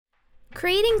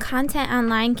Creating content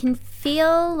online can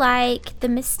feel like the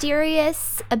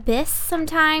mysterious abyss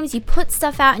sometimes. You put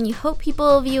stuff out and you hope people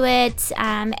will view it.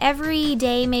 Every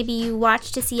day, maybe you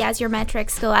watch to see as your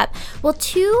metrics go up. Well,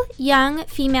 two young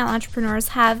female entrepreneurs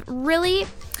have really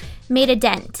made a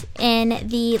dent in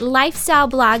the lifestyle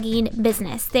blogging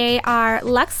business. They are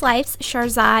Lux Life's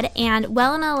Sharzad and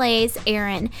Well in LA's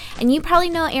Erin. And you probably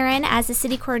know Erin as the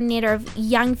city coordinator of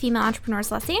Young Female Entrepreneurs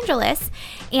Los Angeles.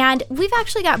 And we've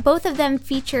actually got both of them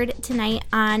featured tonight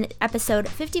on episode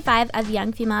 55 of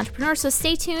Young Female Entrepreneurs. So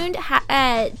stay tuned.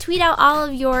 Tweet out all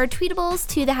of your tweetables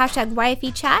to the hashtag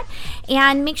YFE chat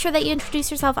and make sure that you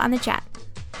introduce yourself on the chat.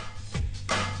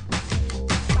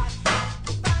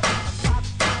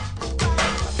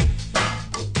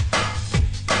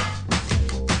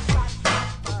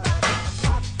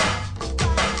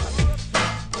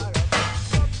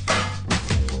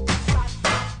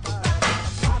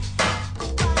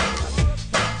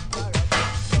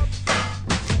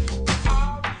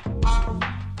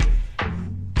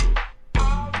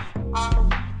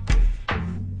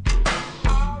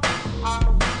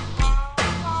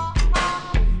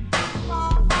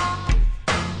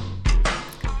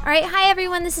 All right, hi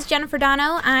everyone, this is Jennifer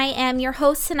Dono. I am your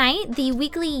host tonight, the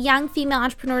weekly Young Female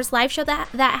Entrepreneurs live show that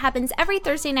happens every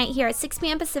Thursday night here at 6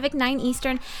 p.m. Pacific, 9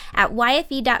 Eastern at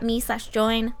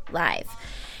yfe.me/join live.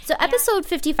 So episode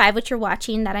 55, which you're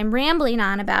watching that I'm rambling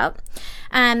on about,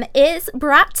 is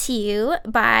brought to you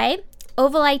by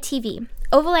Ovaleye TV.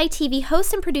 Ovaleye TV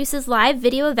hosts and produces live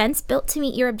video events built to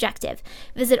meet your objective.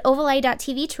 Visit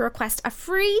ovaleye.tv to request a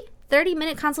free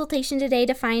 30-minute consultation today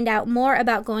to find out more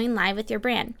about going live with your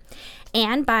brand.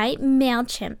 And by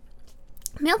MailChimp.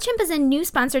 MailChimp is a new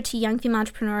sponsor to Young Female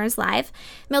Entrepreneurs Live.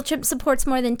 MailChimp supports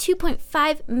more than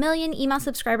 2.5 million email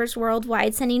subscribers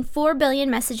worldwide, sending 4 billion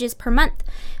messages per month.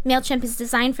 MailChimp is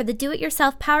designed for the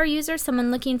do-it-yourself power user,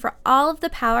 someone looking for all of the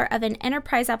power of an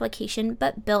enterprise application,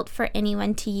 but built for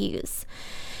anyone to use.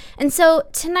 And so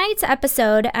tonight's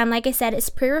episode, like I said, is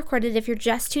pre-recorded if you're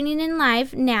just tuning in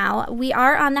live now. We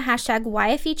are on the hashtag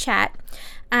YFE chat.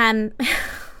 I'm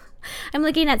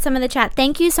looking at some of the chat.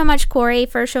 Thank you so much, Corey,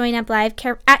 for showing up live.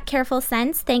 At Careful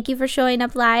Sense, thank you for showing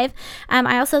up live.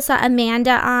 I also saw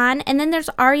Amanda on. And then there's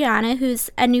Ariana, who's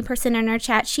a new person in our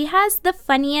chat. She has the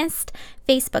funniest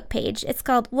Facebook page. It's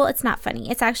called, well, it's not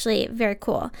funny. It's actually very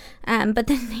cool. But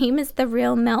the name is The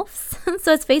Real MILFs.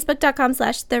 So it's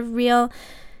facebook.com/The Real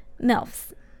MILFs.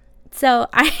 So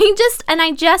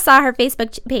I just saw her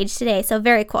Facebook page today, so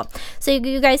very cool. So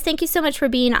you guys, thank you so much for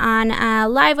being on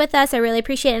live with us. I really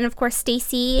appreciate it. And of course,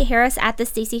 Stacey Harris at the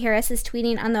Stacey Harris is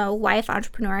tweeting on the YF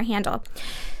Entrepreneur handle.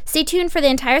 Stay tuned for the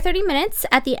entire 30 minutes.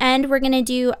 At the end, we're going to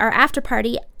do our after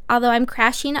party, although I'm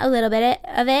crashing a little bit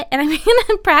of it, and I'm going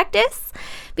to practice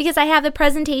because I have a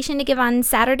presentation to give on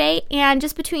Saturday. And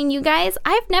just between you guys,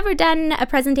 I've never done a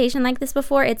presentation like this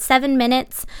before. It's 7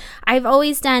 minutes. I've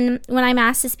always done, when I'm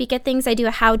asked to speak at things, I do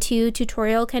a how-to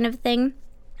tutorial kind of thing.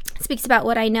 It speaks about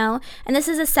what I know. And this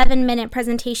is a 7-minute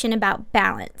presentation about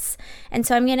balance. And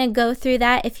so I'm going to go through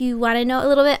that. If you want to know a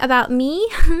little bit about me,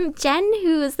 Jen,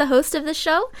 who is the host of the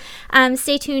show,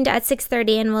 stay tuned at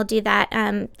 6:30 and we'll do that.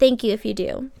 Thank you if you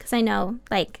do, because I know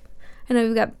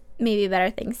we've got maybe better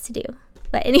things to do.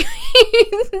 But anyway,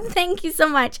 thank you so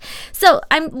much. So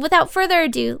without further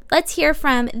ado, let's hear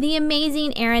from the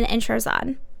amazing Erin and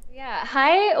Sharzad. Yeah,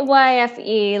 hi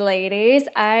YFE ladies.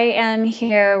 I am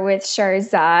here with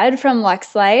Sharzad from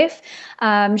Lux Life.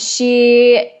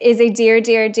 She is a dear,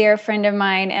 dear, dear friend of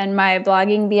mine and my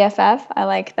blogging BFF. I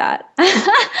like that.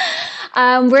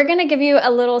 We're going to give you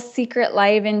a little secret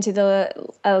live into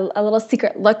a little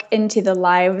secret look into the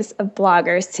lives of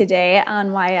bloggers today on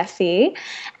YFE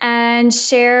and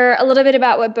share a little bit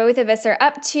about what both of us are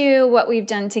up to, what we've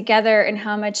done together, and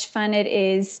how much fun it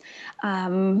is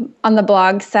on the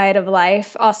blog side of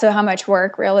life, also how much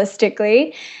work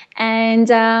realistically, and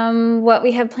what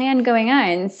we have planned going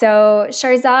on. So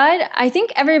Sharzad, I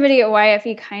think everybody at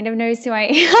YFE kind of knows who I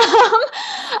am.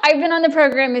 I've been on the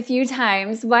program a few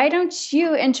times. Why don't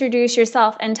you introduce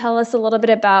yourself and tell us a little bit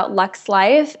about Lux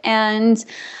Life and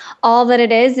all that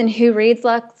it is and who reads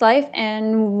Lux Life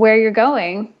and where you're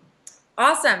going?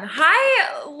 Awesome.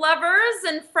 Hi, lovers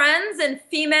and friends and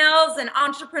females and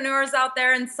entrepreneurs out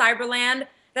there in Cyberland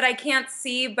that I can't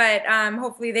see, but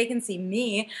hopefully they can see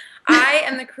me. I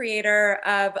am the creator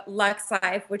of Lux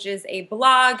Life, which is a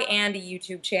blog and a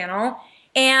YouTube channel,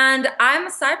 and I'm a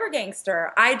cyber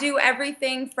gangster. I do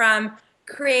everything from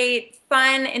create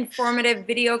fun, informative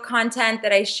video content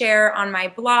that I share on my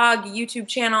blog, YouTube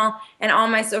channel, and all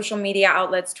my social media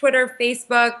outlets, Twitter,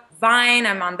 Facebook, Vine.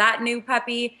 I'm on that new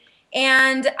puppy.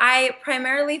 And I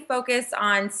primarily focus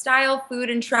on style, food,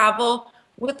 and travel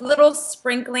with little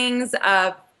sprinklings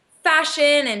of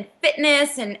fashion and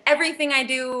fitness, and everything I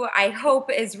do, I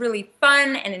hope, is really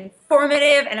fun and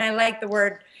informative. And I like the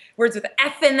words with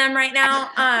F in them right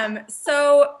now.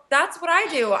 So that's what I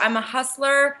do. I'm a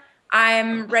hustler.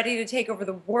 I'm ready to take over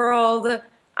the world.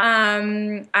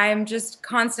 I'm just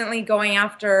constantly going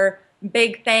after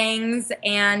big things,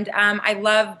 and I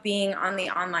love being on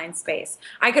the online space.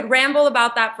 I could ramble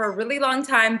about that for a really long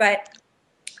time, but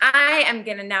I am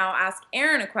going to now ask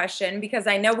Erin a question because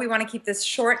I know we want to keep this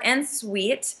short and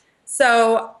sweet.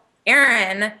 So,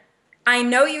 Erin, I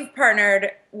know you've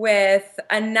partnered with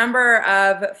a number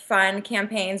of fun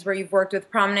campaigns where you've worked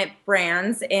with prominent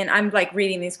brands in, I'm like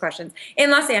reading these questions, in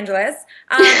Los Angeles.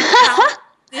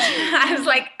 I was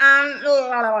like,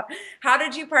 how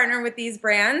did you partner with these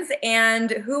brands,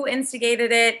 and who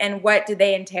instigated it, and what did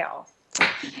they entail?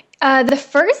 The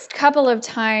first couple of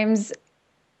times,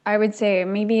 I would say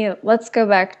maybe let's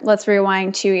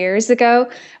rewind 2 years ago.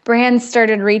 Brands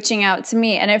started reaching out to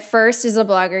me. And at first, as a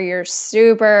blogger, you're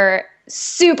super,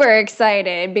 super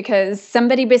excited because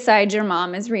somebody besides your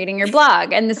mom is reading your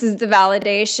blog. And this is the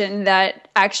validation that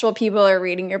actual people are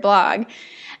reading your blog.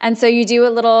 And so you do a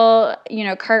little,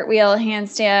 cartwheel,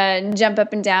 handstand, jump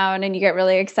up and down, and you get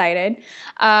really excited.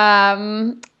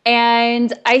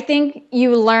 And I think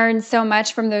you learn so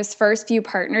much from those first few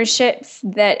partnerships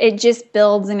that it just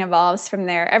builds and evolves from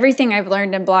there. Everything I've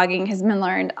learned in blogging has been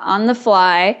learned on the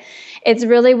fly. It's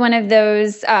really one of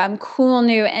those cool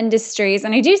new industries,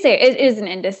 and I do say it is an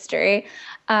industry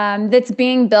that's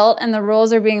being built, and the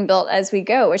rules are being built as we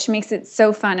go, which makes it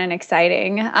so fun and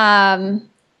exciting.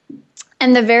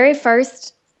 And the very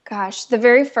first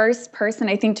person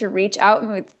I think to reach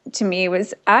out to me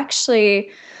was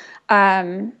actually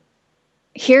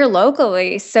here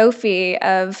locally, Sophie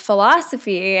of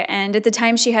Philosophy. And at the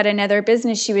time she had another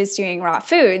business she was doing, Raw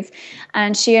Foods.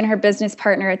 And she and her business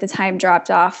partner at the time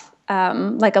dropped off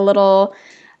like a little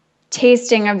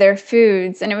tasting of their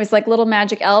foods. And it was like little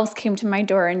magic elves came to my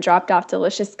door and dropped off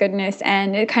delicious goodness.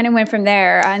 And it kind of went from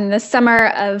there. And the summer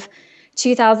of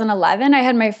 2011, I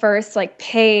had my first like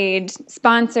paid,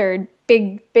 sponsored,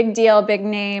 big deal, big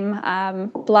name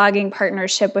blogging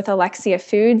partnership with Alexia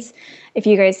Foods. If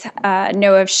you guys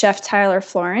know of Chef Tyler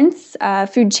Florence,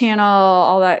 Food Channel,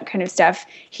 all that kind of stuff,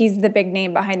 he's the big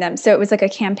name behind them. So it was like a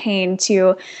campaign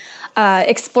to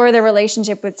explore the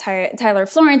relationship with Tyler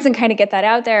Florence and kind of get that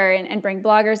out there and bring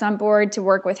bloggers on board to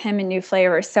work with him in new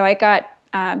flavors. So I got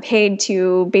paid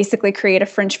to basically create a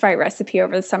French fry recipe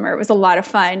over the summer. It was a lot of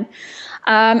fun.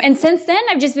 And since then,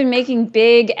 I've just been making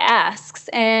big asks.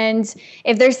 And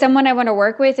if there's someone I want to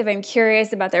work with, if I'm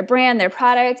curious about their brand, their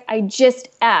product, I just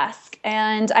ask.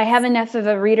 And I have enough of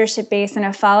a readership base and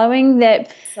a following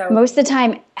that most of the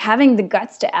time having the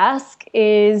guts to ask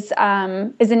is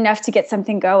enough to get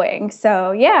something going.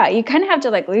 So yeah, you kind of have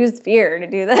to like lose fear to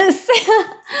do this.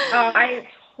 I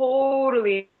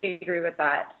totally agree with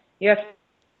that. You have to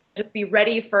just be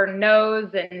ready for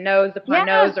no's and no's upon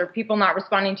no's, or people not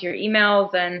responding to your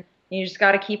emails, and you just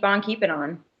got to keep on keeping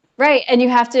on. Right, and you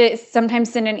have to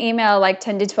sometimes send an email like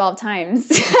 10 to 12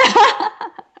 times.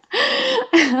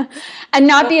 And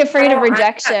not be afraid of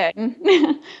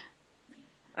rejection.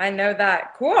 I know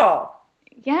that. Cool.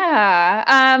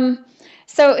 Yeah.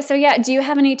 So yeah, do you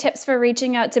have any tips for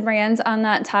reaching out to brands on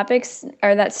that topics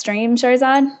or that stream,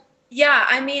 Shahrzad? Yeah,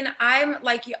 I mean, I'm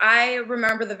like you. I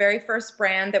remember the very first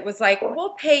brand that was like,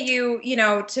 we'll pay you,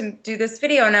 to do this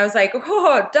video. And I was like,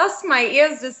 oh, dust my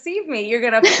ears, deceive me. You're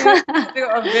going to do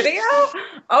a video?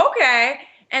 Okay.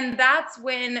 And that's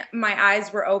when my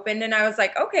eyes were opened. And I was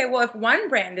like, okay, well, if one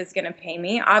brand is going to pay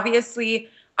me, obviously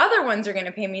other ones are going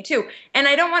to pay me too. And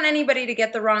I don't want anybody to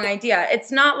get the wrong idea. It's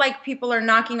not like people are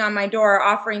knocking on my door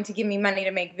offering to give me money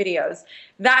to make videos.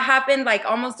 That happened like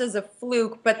almost as a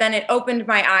fluke, but then it opened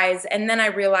my eyes. And then I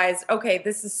realized, okay,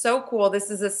 this is so cool. This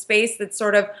is a space that's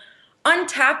sort of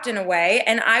untapped in a way,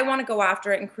 and I want to go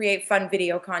after it and create fun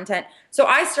video content. So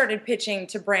I started pitching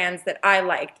to brands that I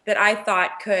liked, that I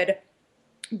thought could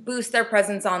boost their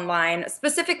presence online,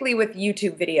 specifically with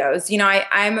YouTube videos.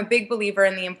 I'm a big believer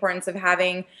in the importance of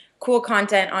having cool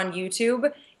content on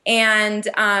YouTube. And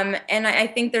I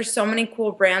think there's so many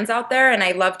cool brands out there, and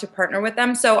I love to partner with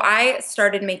them. So I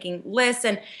started making lists,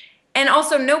 and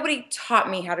also nobody taught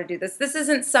me how to do this. This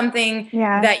isn't something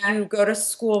that you go to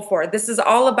school for. This is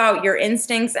all about your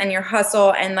instincts and your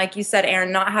hustle. And like you said,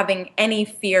 Erin, not having any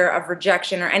fear of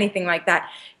rejection or anything like that.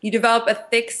 You develop a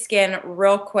thick skin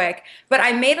real quick. But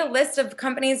I made a list of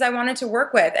companies I wanted to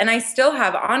work with, and I still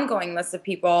have ongoing lists of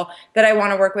people that I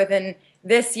want to work with in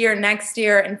this year, next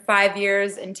year, in 5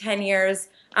 years, in 10 years.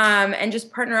 and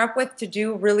just partner up with to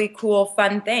do really cool,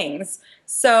 fun things.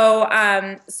 So,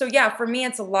 so yeah, for me,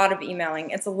 it's a lot of emailing.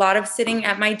 It's a lot of sitting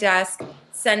at my desk,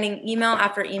 sending email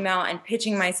after email and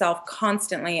pitching myself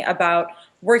constantly about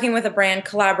working with a brand,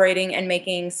 collaborating, and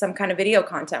making some kind of video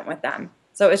content with them.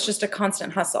 So it's just a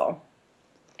constant hustle.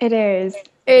 It is.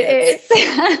 It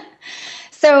is.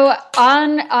 So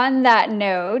on that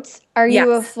note, are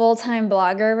you a full-time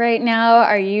blogger right now?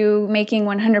 Are you making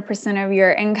 100% of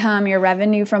your income, your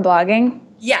revenue from blogging?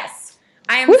 Yes.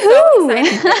 I am so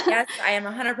excited. Yes, I am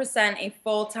 100% a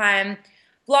full-time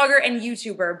blogger and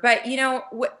YouTuber. But, you know,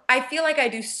 I feel like I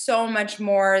do so much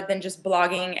more than just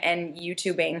blogging and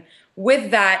YouTubing.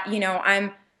 With that, you know,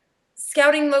 I'm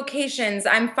scouting locations.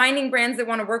 I'm finding brands that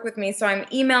want to work with me. So I'm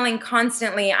emailing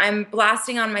constantly. I'm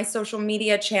blasting on my social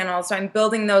media channels. So I'm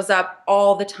building those up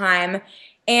all the time.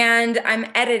 And I'm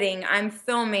editing, I'm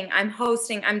filming, I'm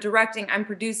hosting, I'm directing, I'm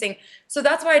producing. So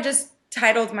that's why I just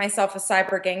titled myself a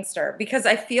cyber gangster, because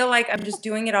I feel like I'm just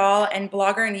doing it all, and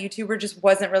blogger and YouTuber just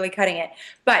wasn't really cutting it.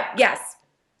 But yes,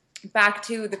 back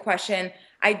to the question,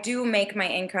 I do make my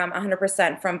income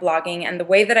 100% from blogging, and the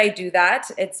way that I do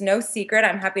that, it's no secret.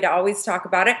 I'm happy to always talk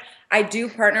about it. I do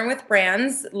partner with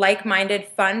brands, like-minded,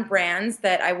 fun brands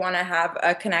that I want to have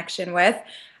a connection with.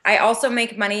 I also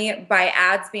make money by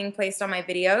ads being placed on my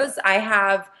videos. I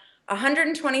have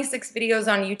 126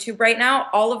 videos on YouTube right now.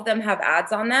 All of them have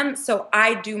ads on them, so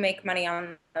I do make money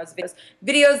on those videos.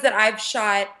 Videos that I've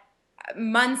shot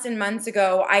months and months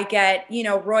ago, I get, you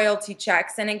know, royalty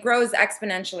checks, and it grows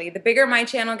exponentially. The bigger my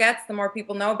channel gets, the more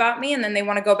people know about me, and then they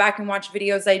want to go back and watch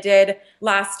videos I did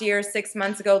last year, 6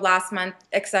 months ago, last month,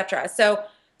 etc. So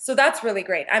that's really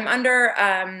great. I'm under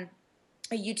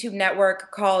a YouTube network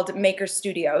called Maker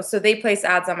Studio, so they place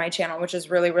ads on my channel, which is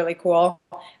really, really cool,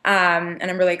 and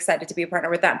I'm really excited to be a partner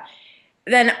with them.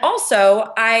 Then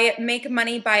also, I make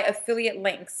money by affiliate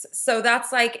links. So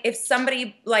that's like if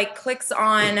somebody like clicks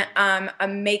on a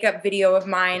makeup video of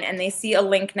mine and they see a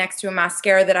link next to a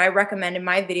mascara that I recommend in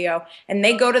my video, and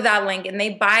they go to that link and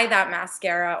they buy that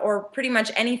mascara or pretty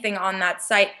much anything on that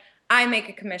site, I make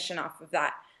a commission off of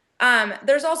that.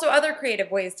 There's also other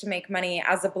creative ways to make money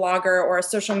as a blogger or a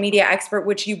social media expert,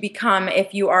 which you become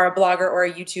if you are a blogger or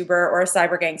a YouTuber or a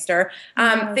cyber gangster.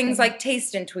 Things like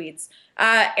taste and tweets.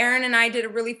 Erin and I did a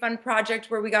really fun project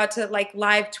where we got to like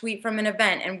live tweet from an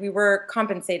event, and we were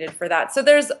compensated for that. So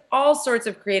there's all sorts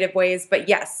of creative ways, but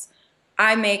yes,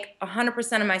 I make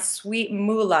 100% of my sweet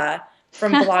moolah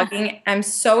from blogging. I'm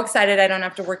so excited I don't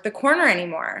have to work the corner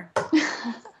anymore.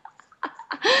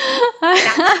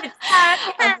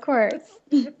 Of course.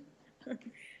 Okay,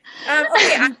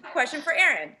 I have a question for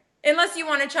Erin, unless you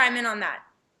want to chime in on that.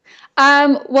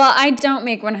 Well, I don't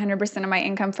make 100% of my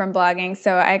income from blogging,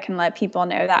 so I can let people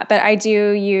know that. But I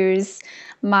do use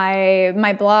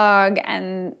my blog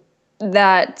and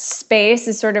that space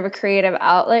is sort of a creative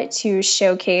outlet to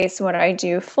showcase what I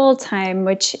do full time,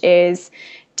 which is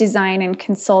design and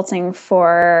consulting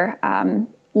for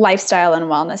lifestyle and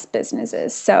wellness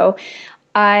businesses. So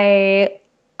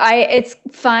it's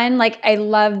fun. Like, I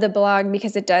love the blog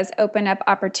because it does open up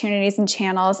opportunities and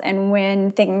channels. And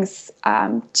when things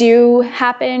do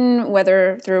happen,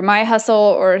 whether through my hustle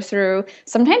or through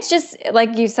sometimes just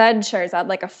like you said, Sharzad,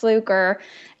 like a fluke, or,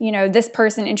 you know, this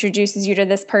person introduces you to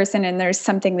this person and there's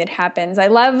something that happens. I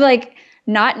love like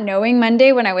not knowing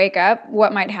Monday when I wake up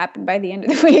what might happen by the end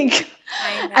of the week.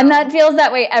 And that feels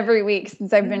that way every week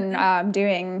since I've been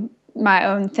doing my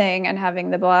own thing and having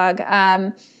the blog.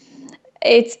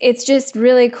 It's just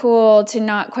really cool to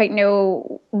not quite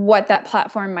know what that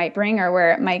platform might bring or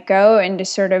where it might go, and to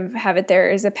sort of have it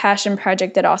there as a passion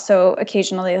project that also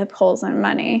occasionally pulls in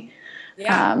money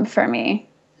for me.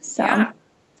 So,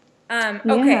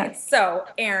 okay, so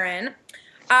Erin,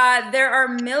 there are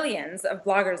millions of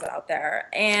bloggers out there,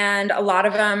 and a lot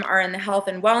of them are in the health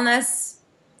and wellness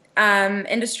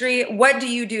industry. What do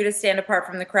you do to stand apart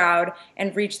from the crowd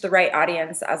and reach the right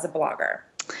audience as a blogger?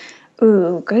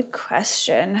 Ooh, good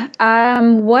question.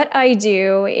 What I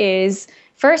do is,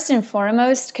 first and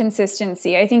foremost,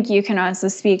 consistency. I think you can also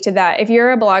speak to that. If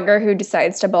you're a blogger who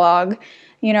decides to blog,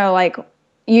 you know, like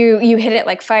you hit it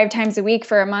like 5 times a week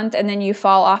for a month, and then you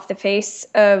fall off the face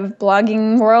of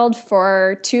blogging world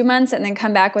for 2 months, and then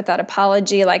come back with that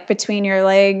apology, like between your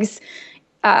legs,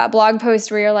 blog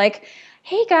post where you're like,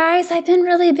 hey guys, I've been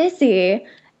really busy.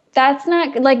 That's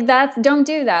not like don't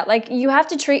do that. Like, you have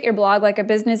to treat your blog like a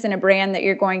business and a brand that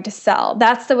you're going to sell.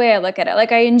 That's the way I look at it.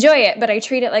 Like, I enjoy it, but I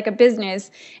treat it like a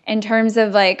business in terms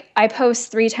of like, I post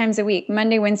 3 times a week,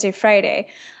 Monday, Wednesday, Friday.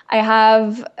 I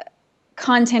have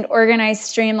content organized,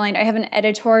 streamlined. I have an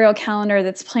editorial calendar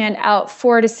that's planned out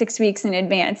 4 to 6 weeks in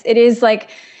advance. It is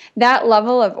like that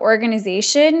level of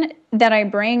organization that I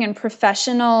bring and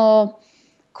professional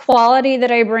quality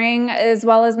that I bring, as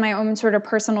well as my own sort of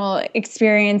personal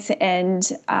experience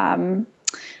and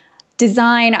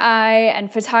design eye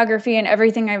and photography and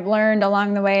everything I've learned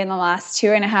along the way in the last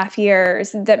 2.5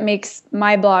 years, that makes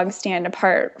my blog stand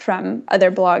apart from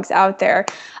other blogs out there.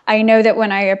 I know that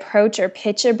when I approach or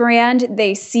pitch a brand,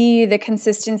 they see the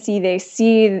consistency, they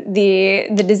see the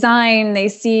design, they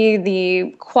see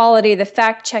the quality, the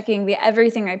fact checking, the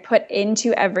everything I put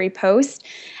into every post.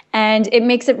 And it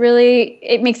makes it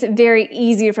very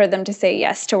easy for them to say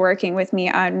yes to working with me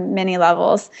on many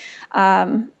levels.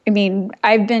 It's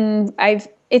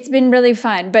been really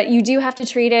fun, but you do have to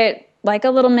treat it like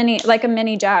a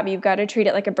mini job. You've got to treat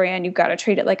it like a brand. You've got to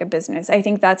treat it like a business. I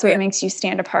think that's what makes you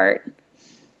stand apart.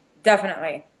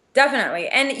 Definitely.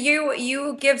 And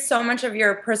you give so much of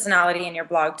your personality in your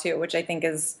blog too, which I think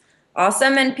is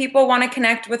awesome. And people want to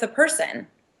connect with a person.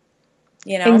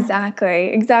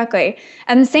 Exactly.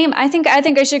 And the same, I think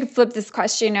I should flip this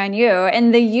question on you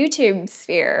in the YouTube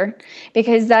sphere,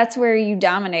 because that's where you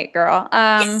dominate, girl.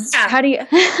 How do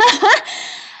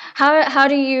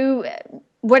you,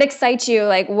 what excites you?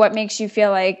 Like, what makes you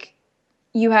feel like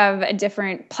you have a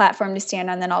different platform to stand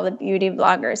on than all the beauty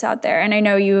bloggers out there? And I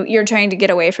know you're trying to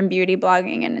get away from beauty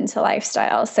blogging and into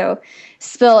lifestyle, so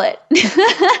spill it.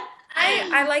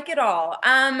 I like it all.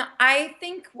 I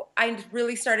think I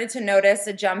really started to notice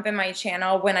a jump in my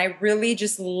channel when I really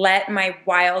just let my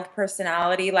wild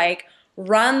personality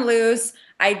run loose.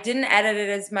 I didn't edit it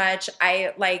as much.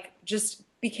 I just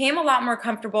became a lot more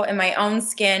comfortable in my own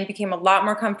skin, became a lot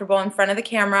more comfortable in front of the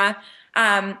camera.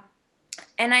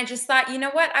 And I just thought, you know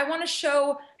what? I want to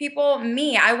show people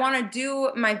me. I want to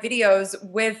do my videos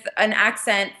with an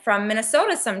accent from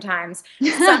Minnesota sometimes.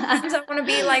 Sometimes I want to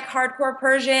be hardcore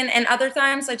Persian, and other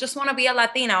times I just want to be a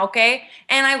Latina, okay?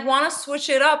 And I want to switch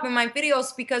it up in my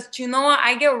videos because, you know what?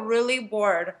 I get really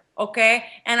bored, okay?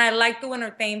 And I like to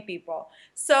entertain people.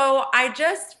 So I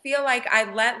just feel like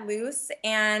I let loose,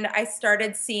 and I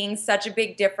started seeing such a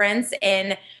big difference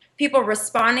in people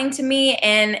responding to me,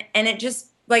 and it just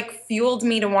fueled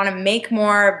me to want to make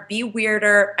more, be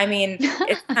weirder. I mean,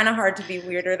 it's kind of hard to be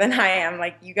weirder than I am.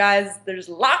 You guys, there's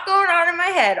a lot going on in my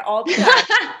head all the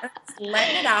time. Just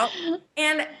letting it out.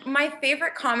 And my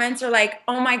favorite comments are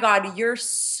oh my God, you're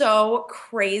so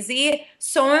crazy.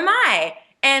 So am I.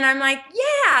 And I'm like,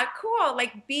 yeah, cool.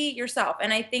 Be yourself.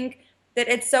 And I think that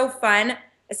it's so fun,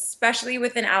 especially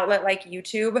with an outlet like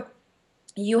YouTube.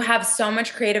 You have so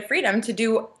much creative freedom to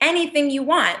do anything you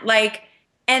want.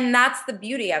 And that's the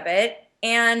beauty of it.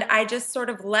 And I just sort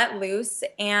of let loose,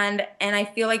 and I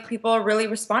feel like people are really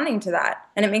responding to that,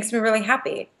 and it makes me really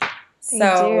happy. They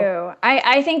do.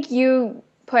 I think you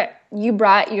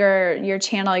brought your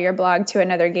channel, your blog to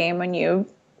another game when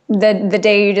the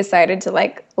day you decided to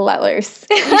let loose.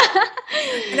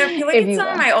 And I feel like in some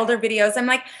of my older videos, I'm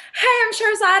like, hi, I'm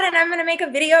Sharzad, and I'm going to make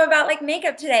a video about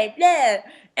makeup today. Blah.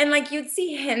 And you'd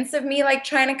see hints of me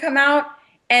trying to come out.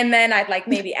 And then I'd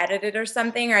maybe edit it or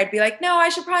something, or I'd be like, no, I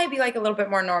should probably be a little bit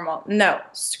more normal. No,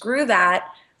 screw that.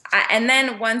 And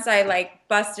then once I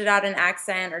busted out an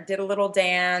accent or did a little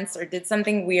dance or did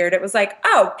something weird, it was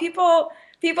oh, people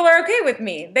are okay with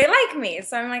me. They like me.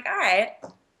 So I'm like, all right.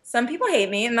 Some people hate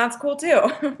me, and that's cool too.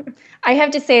 I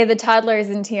have to say the toddlers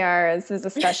and tiaras was a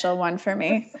special one for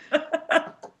me.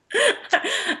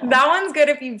 That one's good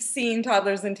if you've seen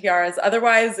Toddlers and Tiaras.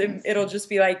 Otherwise, it'll just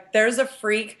be there's a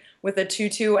freak with a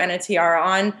tutu and a tiara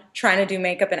on trying to do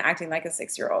makeup and acting like a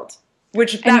 6-year-old.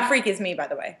 That freak is me, by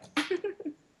the way.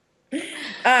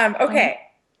 Okay.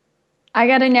 I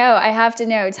gotta know. I have to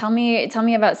know. Tell me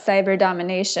about cyber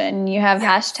domination. You have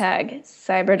hashtag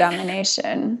cyber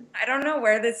domination. I don't know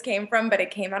where this came from, but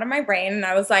it came out of my brain, and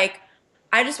I was like,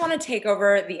 I just want to take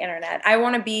over the internet. I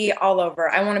want to be all over.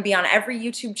 I want to be on every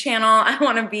YouTube channel. I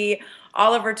want to be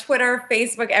all over Twitter,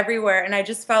 Facebook, everywhere. And I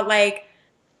just felt like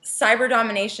cyber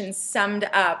domination summed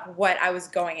up what I was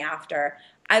going after.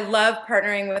 I love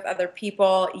partnering with other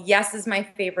people. Yes is my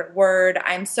favorite word.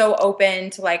 I'm so open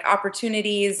to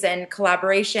opportunities and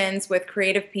collaborations with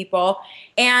creative people.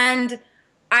 And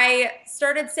I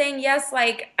started saying yes,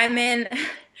 I'm in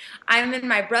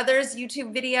my brother's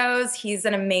YouTube videos. He's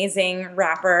an amazing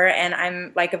rapper, and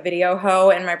I'm a video hoe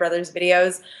in my brother's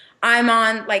videos. I'm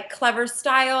on Clever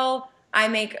Style. I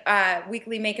make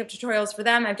weekly makeup tutorials for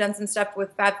them. I've done some stuff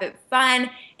with FabFitFun,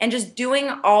 and just doing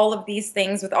all of these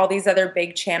things with all these other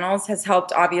big channels has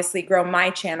helped obviously grow my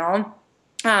channel.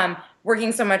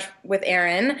 Working so much with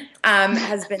Erin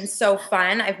has been so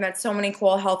fun. I've met so many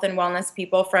cool health and wellness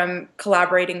people from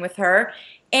collaborating with her.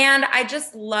 And I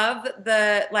just love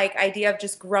the like idea of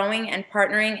just growing and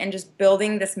partnering and just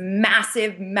building this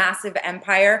massive, massive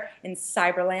empire in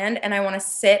Cyberland. And I want to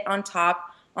sit on top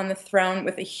on the throne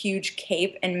with a huge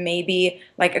cape and maybe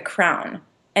like a crown.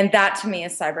 And that to me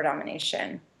is cyber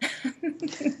domination.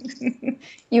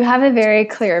 You have a very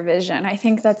clear vision. I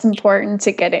think that's important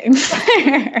to get in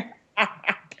there.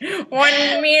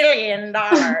 $1 million.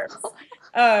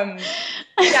 What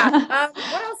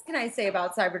else can I say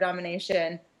about cyber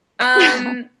domination?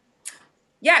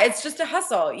 Yeah, it's just a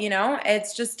hustle, you know?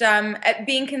 It's just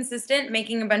being consistent,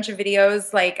 making a bunch of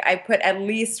videos. Like I put at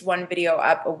least one video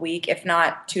up a week, if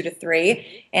not 2 to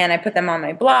 3, and I put them on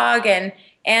my blog, and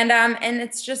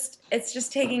it's just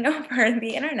taking over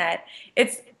the internet.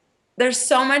 There's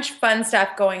so much fun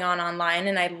stuff going on online,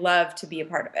 and I love to be a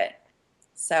part of it.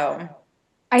 So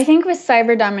I think with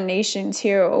cyber domination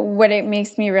too, what it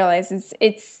makes me realize is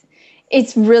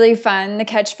it's really fun. The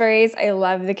catchphrase, I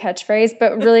love the catchphrase,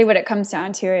 but really what it comes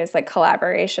down to is like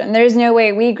collaboration. There's no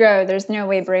way we grow, there's no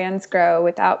way brands grow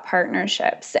without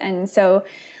partnerships. And so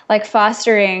like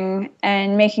fostering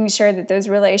and making sure that those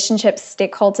relationships stay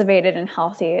cultivated and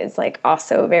healthy is like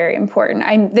also very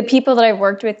important. The people that I've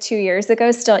worked with 2 years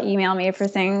ago still email me for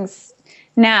things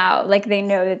now, like they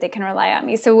know that they can rely on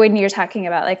me. So when you're talking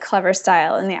about like Clever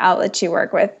Style and the outlets you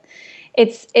work with,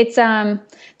 it's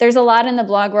there's a lot in the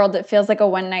blog world that feels like a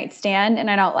one night stand, and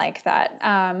I don't like that.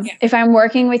 If I'm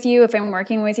working with you, if I'm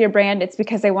working with your brand, it's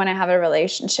because I want to have a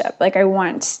relationship. Like I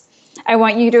want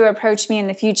you to approach me in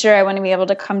the future. I want to be able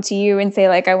to come to you and say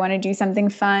like, I want to do something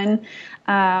fun.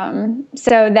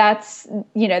 So that's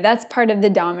part of the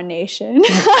domination.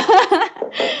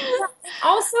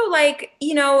 Also, like,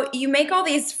 you know, you make all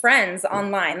these friends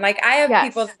online. Like I have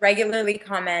people that regularly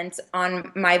comment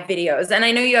on my videos, and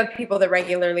I know you have people that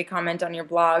regularly comment on your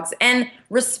blogs, and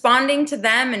responding to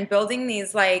them and building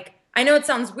these, like, I know it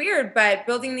sounds weird, but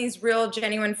building these real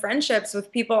genuine friendships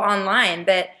with people online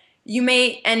that you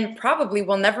may and probably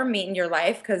will never meet in your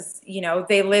life because, you know,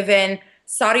 they live in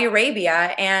Saudi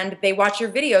Arabia and they watch your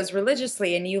videos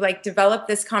religiously, and you like develop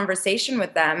this conversation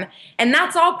with them. And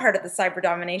that's all part of the cyber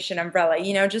domination umbrella,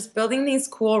 you know, just building these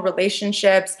cool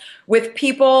relationships with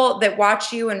people that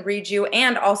watch you and read you,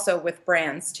 and also with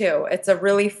brands too. It's a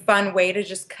really fun way to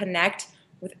just connect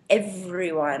with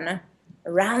everyone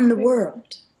around the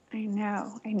world. I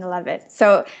know. I love it.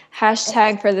 So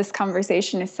hashtag for this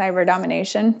conversation is cyber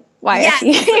domination.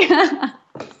 YFE.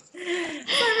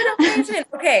 Yes.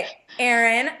 Okay,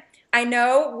 Erin, I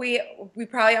know we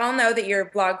probably all know that your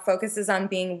blog focuses on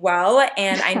being well,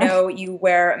 and I know you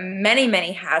wear many,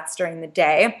 many hats during the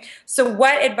day. So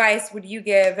what advice would you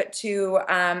give to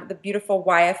the beautiful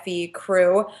YFE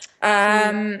crew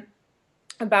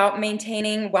about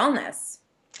maintaining wellness?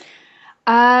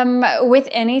 With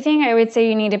anything, I would say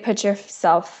you need to put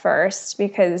yourself first,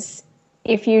 because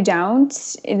if you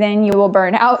don't, then you will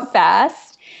burn out fast.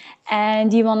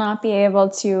 And you will not be able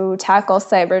to tackle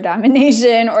cyber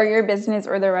domination or your business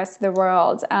or the rest of the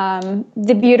world.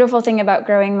 The beautiful thing about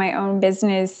growing my own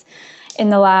business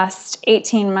in the last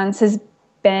 18 months has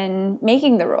been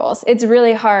making the rules. It's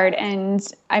really hard, and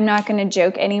I'm not going to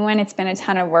joke anyone. It's been a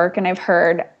ton of work, and I've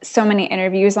heard so many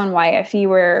interviews on YFE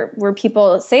where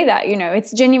people say that, you know,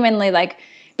 it's genuinely like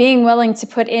being willing to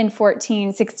put in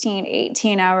 14, 16,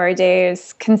 18-hour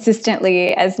days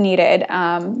consistently as needed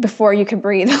before you can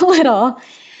breathe a little.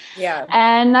 Yeah.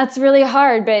 And that's really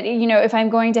hard. But, you know, if I'm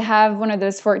going to have one of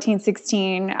those 14,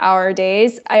 16-hour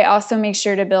days, I also make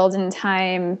sure to build in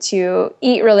time to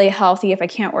eat really healthy if I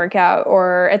can't work out,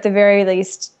 or at the very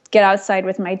least get outside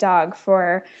with my dog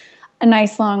for a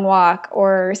nice long walk,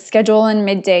 or schedule in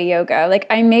midday yoga. Like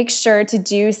I make sure to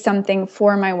do something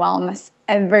for my wellness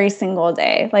every single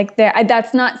day. Like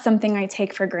that's not something I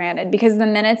take for granted, because the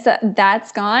minutes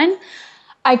that's gone,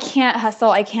 I can't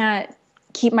hustle. I can't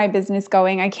keep my business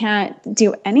going. I can't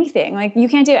do anything. Like you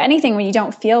can't do anything when you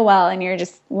don't feel well and you're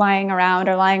just lying around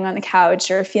or lying on the couch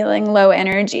or feeling low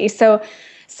energy. So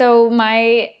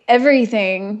my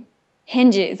everything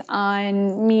hinges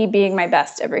on me being my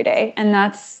best every day. And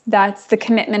that's the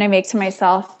commitment I make to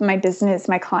myself, my business,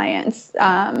 my clients.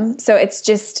 So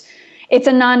it's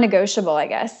a non-negotiable, I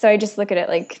guess. So I just look at it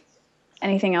like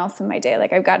anything else in my day.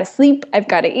 Like I've got to sleep, I've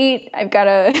got to eat, I've got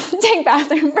to take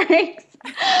bathroom breaks.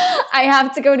 I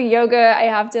have to go to yoga. I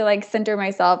have to like center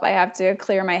myself. I have to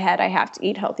clear my head. I have to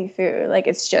eat healthy food. Like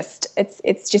it's just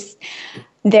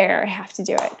there. I have to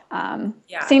do it.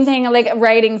 Same thing. Like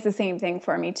writing's the same thing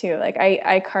for me too. Like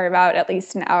I carve out at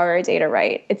least an hour a day to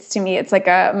write. To me, it's like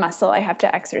a muscle I have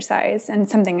to exercise, and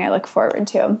something I look forward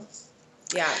to.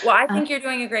 Yeah. Well, I think you're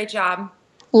doing a great job.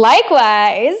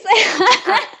 Likewise.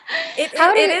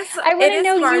 I want to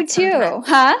know you too,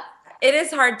 huh? It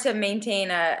is hard to maintain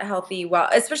a healthy, well,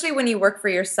 especially when you work for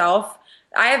yourself.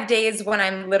 I have days when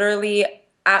I'm literally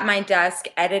at my desk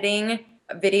editing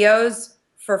videos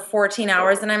for 14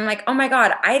 hours and I'm like, oh my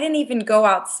God, I didn't even go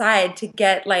outside to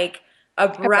get like a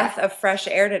breath of fresh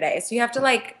air today. So you have to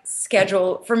like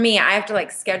schedule, for me, I have to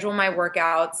like schedule my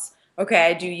workouts. Okay,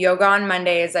 I do yoga on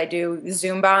Mondays, I do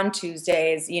Zumba on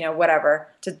Tuesdays, whatever,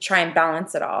 to try and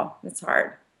balance it all. It's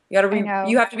hard.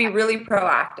 You have to be really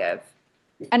proactive.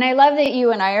 And I love that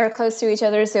you and I are close to each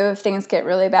other, so if things get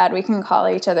really bad, we can call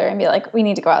each other and be like, we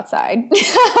need to go outside.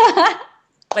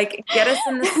 Like, get us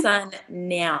in the sun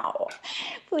now.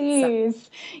 Please. So.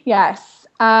 Yes.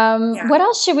 What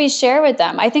else should we share with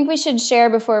them? I think we should share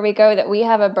before we go that we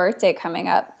have a birthday coming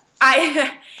up.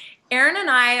 Erin and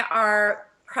I are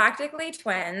practically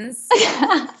twins,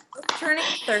 turning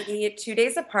 30 2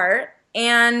 days apart.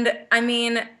 And I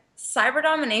mean, cyber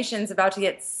domination is about to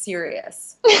get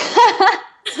serious.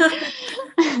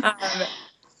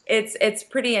 It's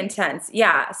pretty intense.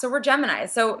 Yeah. So we're Gemini.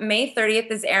 So May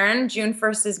 30th is Erin. June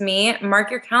 1st is me.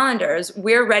 Mark your calendars.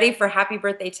 We're ready for happy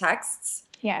birthday texts.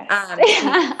 Yes.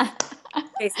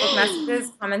 Facebook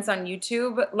messages, comments on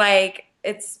YouTube. Like,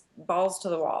 it's balls to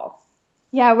the wall.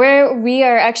 Yeah, we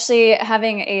are actually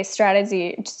having a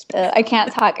strategy. I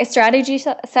can't talk. A strategy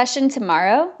session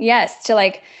tomorrow. Yes, to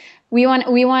like. We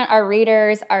want our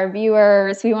readers, our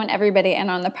viewers, we want everybody in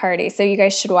on the party. So you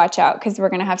guys should watch out because we're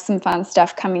going to have some fun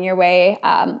stuff coming your way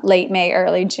late May,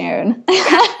 early June.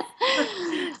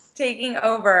 Taking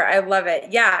over. I love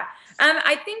it. Yeah.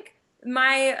 I think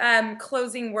my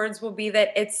closing words will be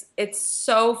that it's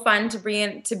so fun to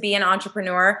be an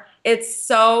entrepreneur. It's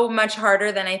so much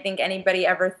harder than I think anybody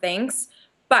ever thinks.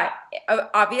 But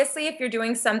obviously, if you're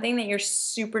doing something that you're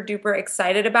super duper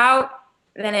excited about,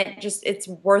 then it's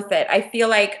worth it. I feel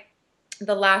like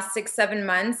the last 6-7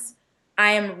 months,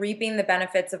 I am reaping the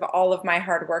benefits of all of my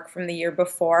hard work from the year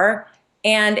before.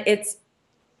 And it's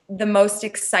the most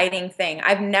exciting thing.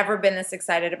 I've never been this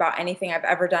excited about anything I've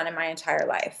ever done in my entire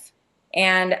life.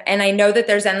 And I know that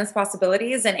there's endless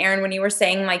possibilities. And Erin, when you were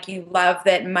saying like you love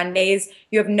that Mondays,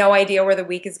 you have no idea where the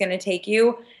week is going to take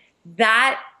you,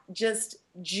 that just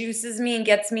juices me and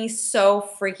gets me so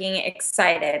freaking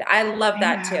excited. I love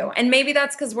that too. And maybe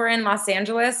that's because we're in Los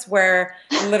Angeles where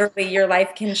literally your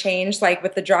life can change like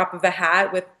with the drop of a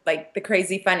hat with like the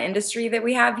crazy fun industry that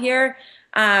we have here.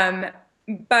 But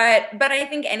I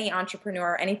think any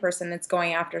entrepreneur, any person that's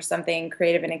going after something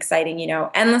creative and exciting,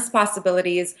 endless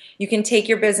possibilities. You can take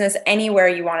your business anywhere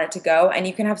you want it to go and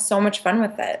you can have so much fun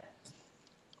with it.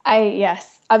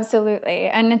 Yes, absolutely.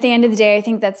 And at the end of the day, I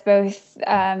think that's both,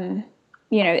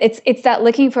 it's that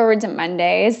looking forward to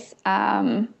Mondays,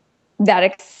 that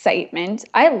excitement.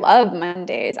 I love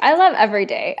Mondays. I love every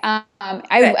day. I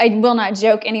will not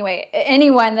joke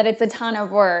anyone that it's a ton of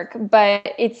work,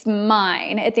 but it's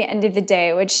mine at the end of the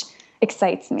day, which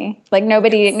excites me. Like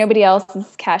nobody else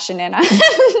is cashing in on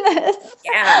this.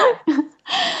 Yeah.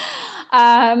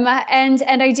 And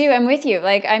I'm with you.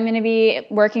 Like I'm going to be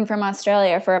working from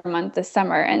Australia for a month this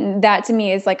summer. And that to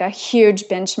me is like a huge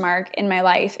benchmark in my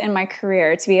life, in my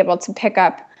career, to be able to pick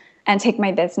up and take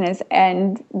my business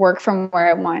and work from where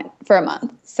I want for a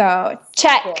month. So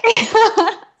check. Cool.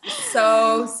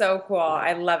 So cool.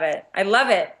 I love it.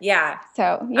 Yeah.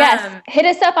 So yes, hit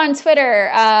us up on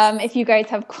Twitter if you guys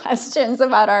have questions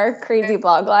about our crazy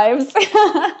blog lives.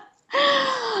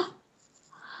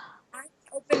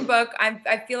 Open book.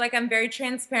 I feel like I'm very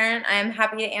transparent. I am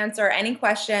happy to answer any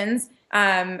questions.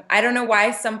 I don't know why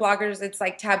some bloggers, it's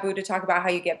like taboo to talk about how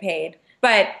you get paid.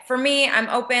 But for me, I'm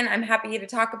open. I'm happy to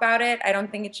talk about it. I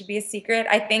don't think it should be a secret.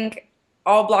 I think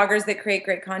all bloggers that create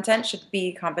great content should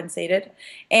be compensated.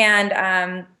 And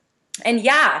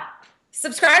yeah,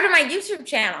 subscribe to my YouTube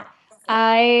channel.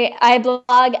 I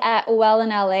blog at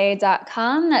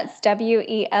wellinla.com. That's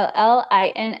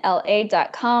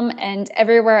WELLINLA.com. And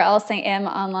everywhere else I am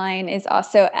online is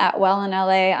also at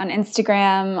wellinla on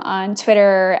Instagram, on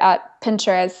Twitter, at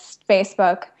Pinterest,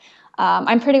 Facebook.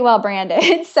 I'm pretty well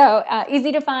branded, so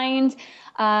easy to find.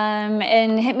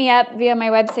 And hit me up via my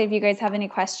website if you guys have any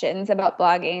questions about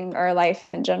blogging or life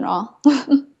in general.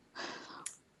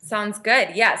 Sounds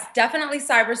good. Yes, definitely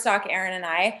cyberstalk Erin and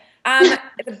I.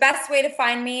 The best way to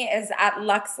find me is at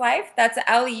LuxLife. That's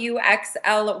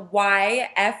LuxLYFE.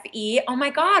 Oh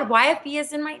my God, YFE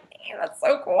is in my name. That's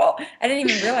so cool. I didn't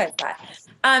even realize that.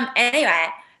 Anyway,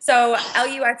 so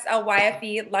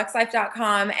LuxLYFE,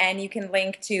 luxlife.com, and you can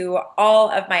link to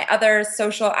all of my other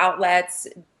social outlets,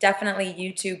 definitely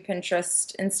YouTube,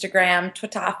 Pinterest, Instagram,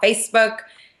 Twitter, Facebook,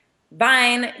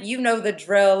 Vine, you know the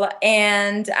drill.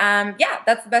 And yeah,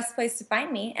 that's the best place to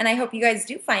find me. And I hope you guys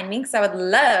do find me because I would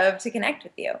love to connect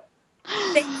with you.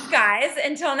 Thanks, guys.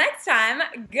 Until next time,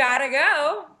 gotta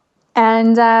go.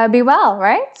 And be well,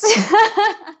 right?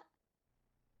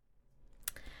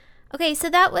 Okay, so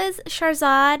that was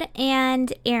Sharzad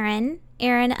and Aaron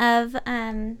of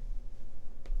Aaron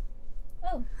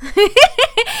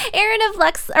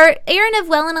of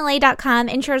wellinla.com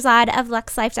and Sharzad of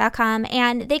luxlife.com,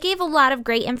 and they gave a lot of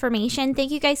great information.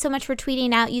 Thank you guys so much for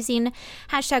tweeting out using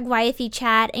hashtag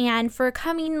YFEchat and for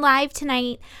coming live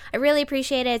tonight. I really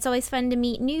appreciate it. It's always fun to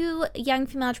meet new young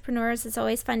female entrepreneurs. It's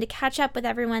always fun to catch up with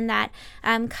everyone that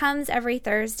comes every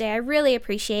Thursday. I really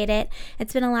appreciate it.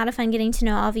 It's been a lot of fun getting to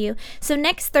know all of you. So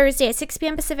next Thursday at 6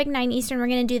 p.m. Pacific, 9 Eastern, we're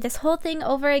going to do this whole thing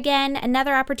over again.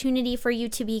 Another opportunity for you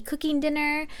to be cooking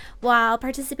dinner while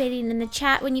participating in the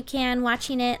chat when you can,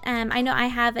 watching it. I know I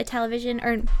have a television,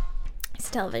 or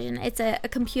it's a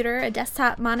computer, a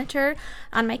desktop monitor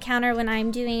on my counter when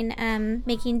I'm doing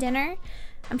making dinner.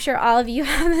 I'm sure all of you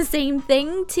have the same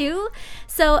thing too.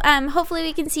 So hopefully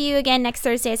we can see you again next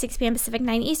Thursday at 6 p.m. Pacific,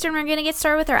 9 Eastern. We're going to get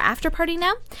started with our after party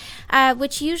now,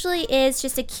 which usually is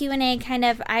just a Q&A kind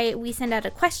of. We send out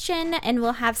a question and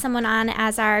we'll have someone on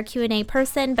as our Q&A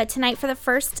person. But tonight, for the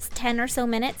first 10 or so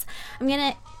minutes, I'm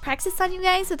going to practice on you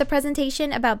guys with a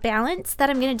presentation about balance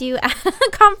that I'm going to do at a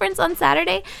conference on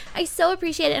Saturday. I so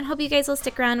appreciate it and hope you guys will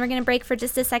stick around. We're going to break for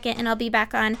just a second and I'll be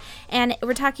back on. And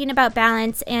we're talking about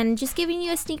balance and just giving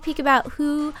you a sneak peek about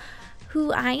who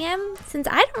I am, since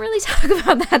I don't really talk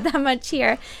about that much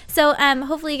here. So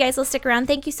hopefully you guys will stick around.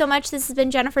 Thank you so much. This has been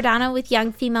Jennifer Dono with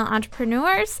Young Female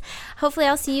Entrepreneurs. Hopefully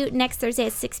I'll see you next Thursday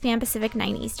at 6 p.m. Pacific,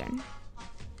 9 Eastern.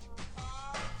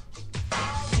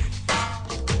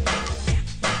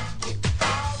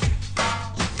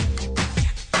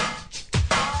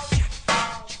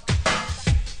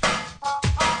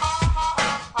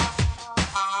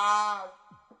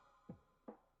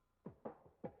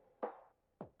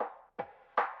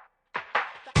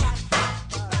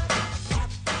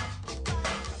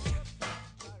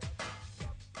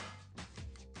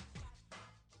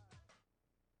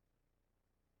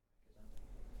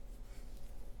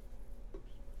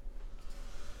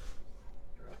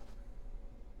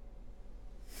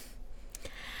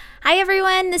 Hi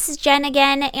everyone, this is Jen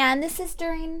again, and this is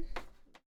during